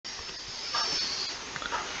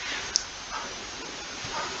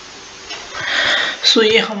सो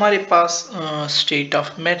ये हमारे पास state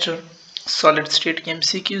of matter solid state के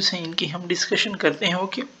एमसीक्यूज हैं, इनकी हम डिस्कशन करते हैं।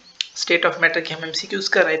 ओके, स्टेट ऑफ मैटर के हम एमसीक्यूज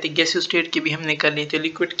कर रहे थे, गैसियस स्टेट के भी हमने कर लिए थे,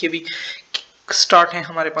 लिक्विड के भी स्टार्ट है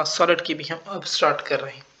हमारे पास, सॉलिड के भी हम अब स्टार्ट कर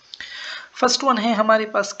रहे हैं। फर्स्ट वन है हमारे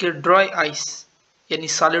पास कि ड्राई आइस यानी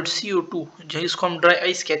सॉलिड CO2, जिसको हम ड्राई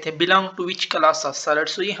आइस कहते हैं, belong to which class of solid.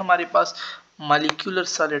 सो ये हमारे पास मॉलिक्यूलर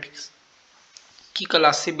सॉलिड की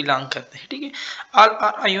क्लास से बिलोंग करते हैं। ठीक है, all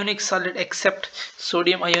are ionic solid accept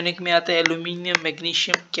sodium ionic में आता है, एल्यूमिनियम,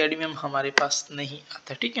 मैग्नीशियम, कैडमियम हमारे पास नहीं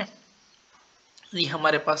आता। ठीक है, ये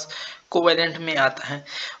हमारे पास कोवेलेंट में आता है।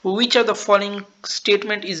 Which of the following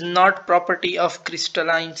statement is not property of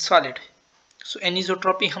crystalline solid. So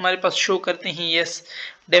anisotropy हमारे पास शो करते हैं, yes.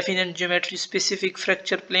 Definite geometry, specific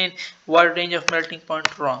fracture plane, wide range of melting point,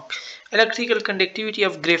 wrong. Electrical conductivity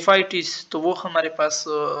of graphite is, तो वो हमारे पास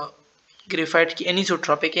graphite की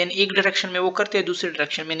anisotropic, यानी एक direction में वो करते हैं, दूसरे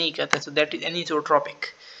डायरेक्शन में नहीं करते, so that is anisotropic.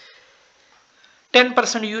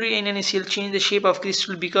 10% urea in NaCl change the shape of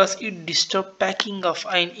crystal because it disturb packing of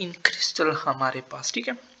ion in crystal हमारे पास। ठीक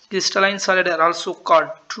है, crystalline solid are also called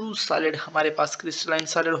true solid, हमारे पास क्रिस्टलाइन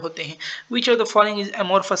सॉलिड होते हैं। Which of the following is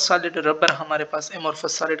amorphous solid, rubber हमारे पास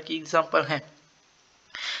amorphous solid की example है।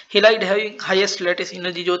 Halide having highest latest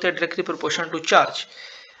energy जो होता है डायरेक्टली प्रोपोर्शनल टू चार्ज।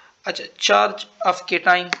 अच्छा, चार्ज ऑफ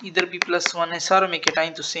केटाइन इधर भी +1 है, सारों में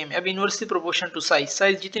केटाइन तो सेम है। अब inversely proportion to size,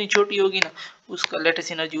 size जितनी छोटी होगी ना उसका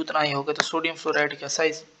लेटेस्ट एनर्जी उतना ही होगा। तो सोडियम फ्लोराइड का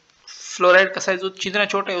साइज, फ्लोराइड का साइज जितना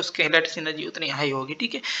छोटा है उसके लेटेस्ट एनर्जी उतनी हाई होगी।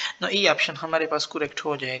 ठीक है, तो ये ऑप्शन हमारे पास करेक्ट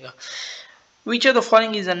हो जाएगा। Which of the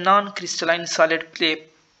following is a non crystalline solid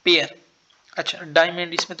pair. अच्छा,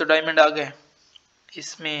 डायमंड, इसमें तो डायमंड आ गया,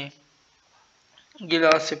 इसमें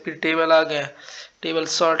गिलास से फिर टेबल आ गया, टेबल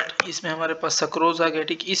सॉल्ट, इसमें हमारे पास सक्रोज आ गया।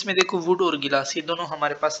 ठीक है, इसमें देखो वुड और गिलास, ये दोनों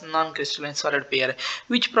हमारे पास नॉन क्रिस्टलाइन सॉलिड पेयर है।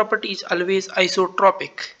 Which property is always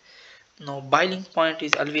isotropic. No, बाइलिंग point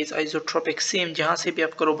is always isotropic, same जहां से भी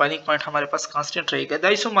आप करो बाइलिंग पॉइंट हमारे पास कांस्टेंट रहेगा। The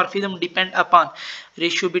isomorphism depend upon,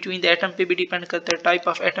 ratio between the atom पे भी डिपेंड करता है, टाइप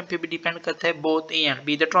ऑफ एटम पे भी डिपेंड करता है, both A and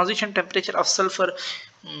B. The transition temperature of sulphur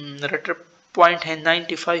rater point है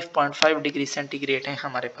 95.5 डिग्री सेंटीग्रेड है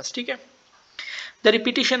हमारे पास। ठीक है, the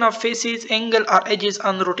repetition of faces, angle or edges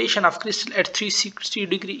on the rotation of crystal at 360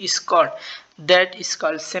 degree is called, that is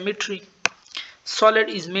called symmetry.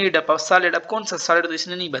 Solid is made up of solid, अब कौन सा solid तो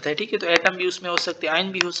इसने नहीं बताया। ठीक है, तो एटम भी उसमें हो सकते हैं,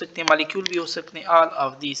 आयन भी हो सकते हैं, मॉलिक्यूल भी हो सकते हैं, all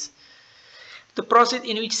of these. The process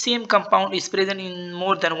in which same compound is present in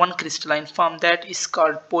more than one crystalline form, that is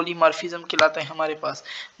called polymorphism कहलाता है हमारे पास।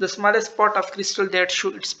 The smallest part of crystal that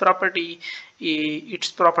show its property,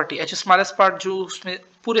 अच्छा, smallest part जो उसमें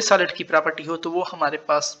पूरे solid की property हो तो वो हमारे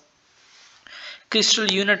पास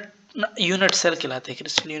crystal unit cell कहलाते हैं।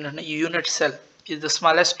 crystal unit cell is the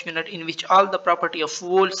smallest unit in which all the property of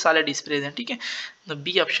whole solid is present। ठीक है, तो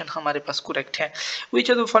बी ऑप्शन हमारे पास करेक्ट है। which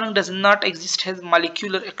of the following does not exist has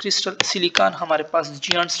molecular crystal, silicon हमारे पास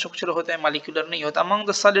giant structure होता है, molecular नहीं होता। among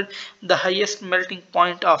the solid the highest melting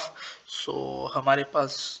point of, so हमारे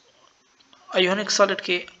पास ionic solid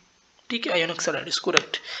के, ठीक है, ionic solid is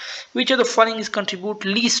correct। which of the following is contribute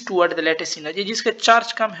least toward the latest energy, जिसका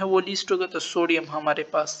चार्ज कम है वो least होगा, तो सोडियम हमारे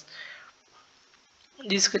पास,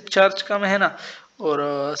 जिसका चार्ज कम है ना और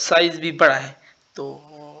साइज भी बड़ा है। तो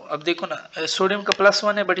अब देखो ना, सोडियम का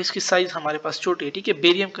 +1 है बट इसकी साइज हमारे पास छोटी है। ठीक है,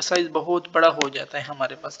 बेरियम का साइज बहुत बड़ा हो जाता है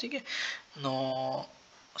हमारे पास। ठीक है, no,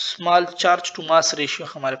 small charge to mass ratio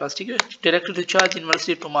हमारे पास। ठीक है, directly to charge,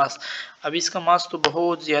 inversely to mass. अब इसका मास तो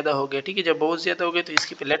बहुत ज्यादा हो गया। ठीक है, जब बहुत ज्यादा हो गया तो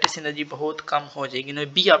इसकी लेटेस्ट एनर्जी बहुत कम हो जाएगी। नो,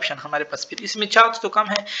 बी ऑप्शन हमारे पास। फिर इसमें चार्ज तो कम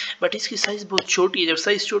है बट इसकी साइज बहुत छोटी है, जब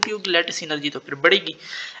साइज छोटी होगी लेटेस्ट एनर्जी तो फिर बढ़ेगी।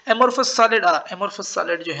 Amorphous solid are, amorphous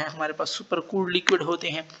solid जो है हमारे पास सुपर कूल्ड लिक्विड होते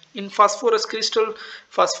हैं। इन phosphorus crystal,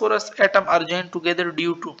 phosphorus atom are joined together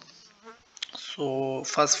due to, so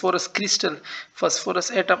phosphorus crystal, phosphorus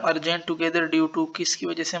atom are joined together due to, किसकी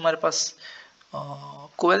वजह से हमारे पास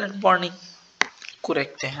कोवेलेंट बॉन्डिंग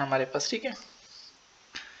करेक्ट है हमारे पास। ठीक है,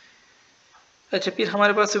 अच्छा, फिर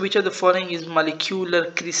हमारे पास which of the following is molecular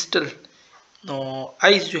crystal. No,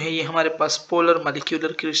 ice जो है ये हमारे पास पोलर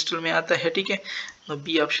मॉलिक्यूलर क्रिस्टल में आता है। ठीक है, तो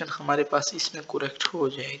बी ऑप्शन हमारे पास इसमें करेक्ट हो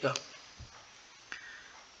जाएगा।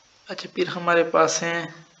 अच्छा, फिर हमारे पास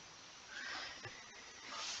है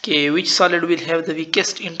कि विच solid will have the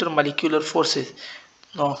weakest intermolecular forces.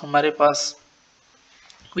 No, हमारे पास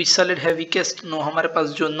विच सॉलिड है वीकेस्ट, नो, हमारे पास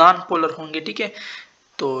जो नॉन पोलर होंगे। ठीक है,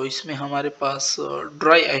 तो इसमें हमारे पास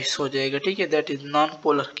ड्राई आइस हो जाएगा। ठीक है, दैट इज नॉन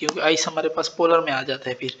पोलर, क्योंकि आइस हमारे पास पोलर में आ जाता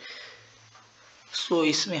है फिर। सो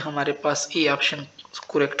इसमें हमारे पास ए ऑप्शन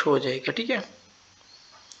करेक्ट हो जाएगा। ठीक है,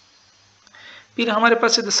 फिर हमारे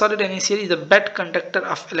पास the solid NaCl is the best conductor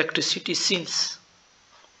of electricity since,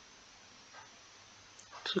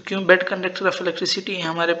 तो क्यों बेड कंडक्टर ऑफ इलेक्ट्रिसिटी है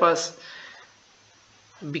हमारे पास,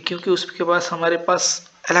 क्योंकि उसके पास हमारे पास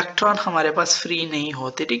इलेक्ट्रॉन हमारे पास फ्री नहीं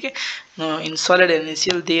होते, ठीक है। In solid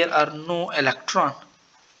NaCl there are no electron,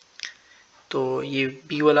 तो ये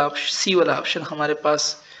बी वाला सी वाला ऑप्शन हमारे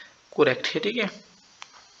पास करेक्ट है, ठीक है।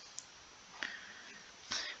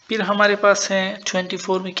 फिर हमारे पास है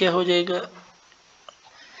 24 में क्या हो जाएगा,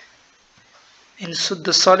 in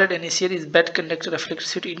the solid NaCl is bad conductor of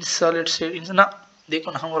electricity in solid से ना,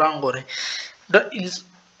 देखो ना हम रॉन्ग हो रहे हैं।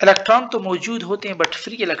 इलेक्ट्रॉन तो मौजूद होते हैं बट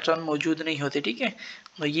फ्री इलेक्ट्रॉन मौजूद नहीं होते, ठीक है,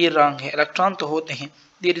 तो ये रॉन्ग है। इलेक्ट्रॉन तो होते हैं,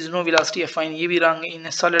 there is no velocity of ion, ये भी रॉन्ग है। इन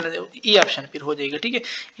सॉलिड ये ऑप्शन फिर हो जाएगा, ठीक है।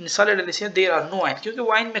 In solid NaCl there are no ion, क्योंकि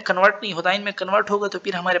वो आयन में कन्वर्ट नहीं होता, आयन में कन्वर्ट होगा तो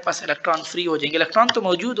फिर हमारे पास इलेक्ट्रॉन फ्री हो जाएंगे। इलेक्ट्रॉन तो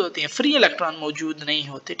मौजूद होते हैं, फ्री इलेक्ट्रॉन मौजूद नहीं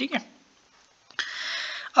होते, ठीक है।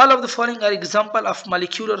 All of the following are example of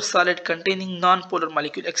molecular solid containing non-polar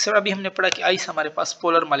molecule except अभी हमने पढ़ा कि आइस हमारे पास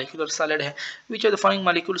polar molecular solid है। Which of the following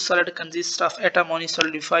molecular solid consists of atom only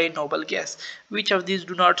solidified noble gas? Which of these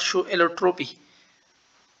do not show allotropy?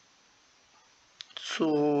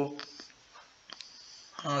 So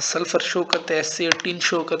sulphur show करता है, C18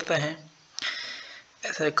 show करता है,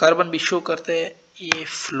 ऐसा कार्बन भी शो करता है, ये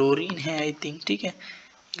फ्लोरीन है आई थिंक, ठीक है।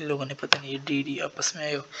 इन लोगों ने पता नहीं डी आपस में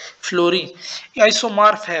आयो। फ्लोरीन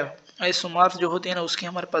आइसोमार्फ है, आइसोमार्फ जो होते हैं ना उसके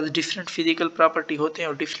हमारे पास डिफरेंट फिजिकल प्रॉपर्टी होते हैं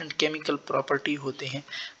और डिफरेंट केमिकल प्रॉपर्टी होते हैं,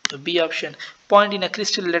 तो B option. Point in a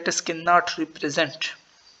crystal lettuce can not represent,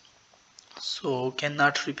 so can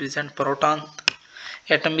not represent proton,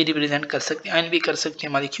 atom भी रिप्रेजेंट कर सकते हैं, आयन भी कर सकते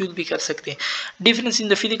हैं, मॉलिक्यूल भी कर सकते हैं। Difference in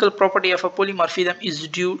the physical property of a polymorphism is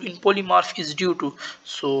due in polymorph is due to,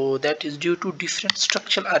 so that is due to different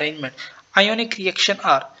structural arrangement. Ionic reaction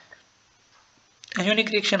are, ionic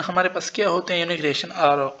reaction हमारे पास क्या होते हैं, ionic reaction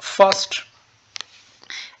are first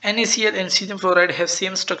NaCl and sodium fluoride have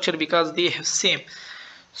same structure because they have same,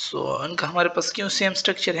 सो इनका हमारे पास क्यों same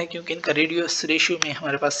structure है, क्योंकि इनका रेडियस रेशियो में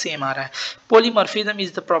हमारे पास सेम आ रहा है। पॉलीमॉर्फिज्म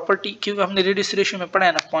इज द प्रॉपर्टी, क्योंकि हमने रेडियस रेशियो में पढ़ा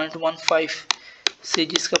है ना 0.15 से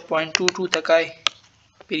जिसका 0.22 तक आए,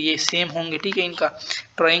 फिर ये सेम होंगे, ठीक है। इनका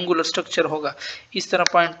ट्रायंगुलर स्ट्रक्चर होगा, इस तरह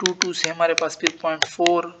 0.22 से हमारे पास फिर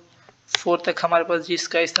 0.44 तक हमारे पास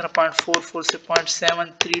जिसका इस तरह 0.44 से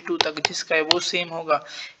 0.732 तक जिसका है वो सेम होगा।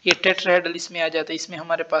 ये टेट्राहेड्रल इसमें आ जाता है, इसमें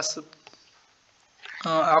हमारे पास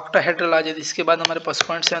ऑक्टाहेड्रल आ जाता है, इसके बाद हमारे पास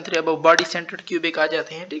 0.73 अब बॉडी सेंटर्ड क्यूबिक आ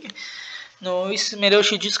जाते हैं, ठीक है। नो इसमें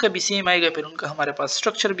रेशियो जिसका भी सेम आएगा फिर उनका हमारे पास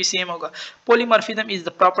स्ट्रक्चर भी सेम होगा। Polymorphism is the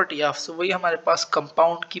property of, सो वही हमारे पास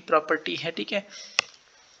कंपाउंड की प्रॉपर्टी है, ठीक है।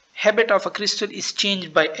 Habit of a crystal is change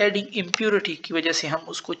by adding impurity, की वजह से हम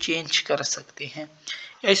उसको चेंज कर सकते हैं।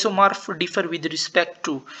 Isomorph differ with respect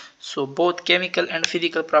to, so both chemical and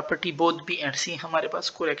physical property, both B and C हमारे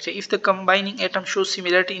पास correct है। If the combining atom shows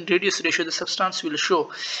similarity in radius ratio, the substance will show,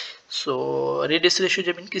 so radius ratio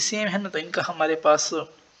जब इनकी same है ना तो इनका हमारे पास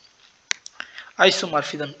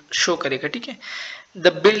isomorphism show करेगा, ठीक है।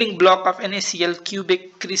 The building block of NaCl cubic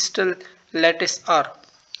crystal lattice R,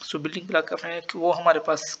 so building block of वो हमारे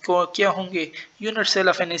पास क्या होंगे, यूनिट सेल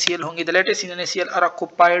ऑफ NaCl होंगे। The lattice in NaCl are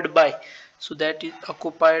occupied by, so that is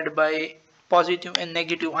occupied by positive and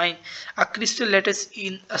negative ion. A crystal lattice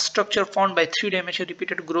in a structure formed by 3-dimensional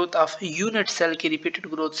repeated growth of unit cell की repeated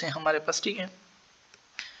growth से हमारे पास, ठीक है।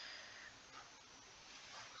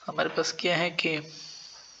 हमारे पास क्या है कि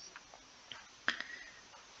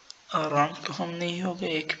wrong तो हम नहीं हो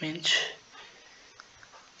गए, एक मिनट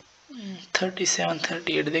 37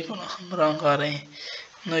 38 देखो ना हम रॉन्ग आ रहे हैं,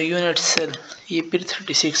 नो यूनिट सेल, ये फिर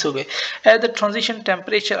 36 हो गए। At the transition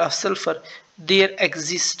temperature of sulphur there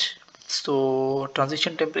exist, तो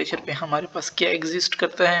ट्रांजिशन टेम्परेचर पे हमारे पास क्या एग्जिस्ट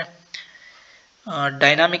करता है,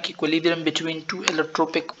 dynamic equilibrium between two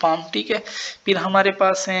allotropic form, ठीक है। फिर हमारे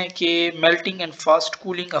पास है कि melting and fast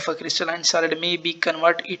cooling of a crystalline solid में बी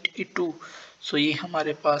कन्वर्ट इट टू, सो ये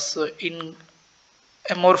हमारे पास इन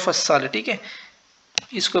एमोर्फस सॉलिड, ठीक है,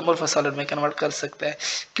 इसको एमोर्फस सॉलिड में कन्वर्ट कर सकता है।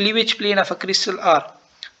 Cleavage plane of a crystal are,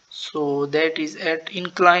 so that is at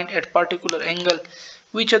inclined at particular angle.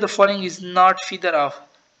 Which of the following is not feather of,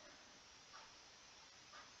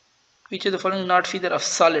 which of the following not feather of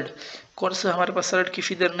solid, कौन सा हमारे पास solid की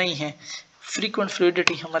figure नहीं है, frequent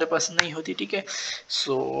fluidity हमारे पास नहीं होती, ठीक है।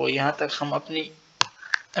 सो यहाँ तक हम अपनी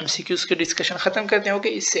MCQs की डिस्कशन खत्म करते हैं, ओके।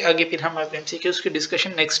 इससे आगे फिर हम अपने MCQs की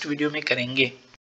डिस्कशन नेक्स्ट वीडियो में करेंगे।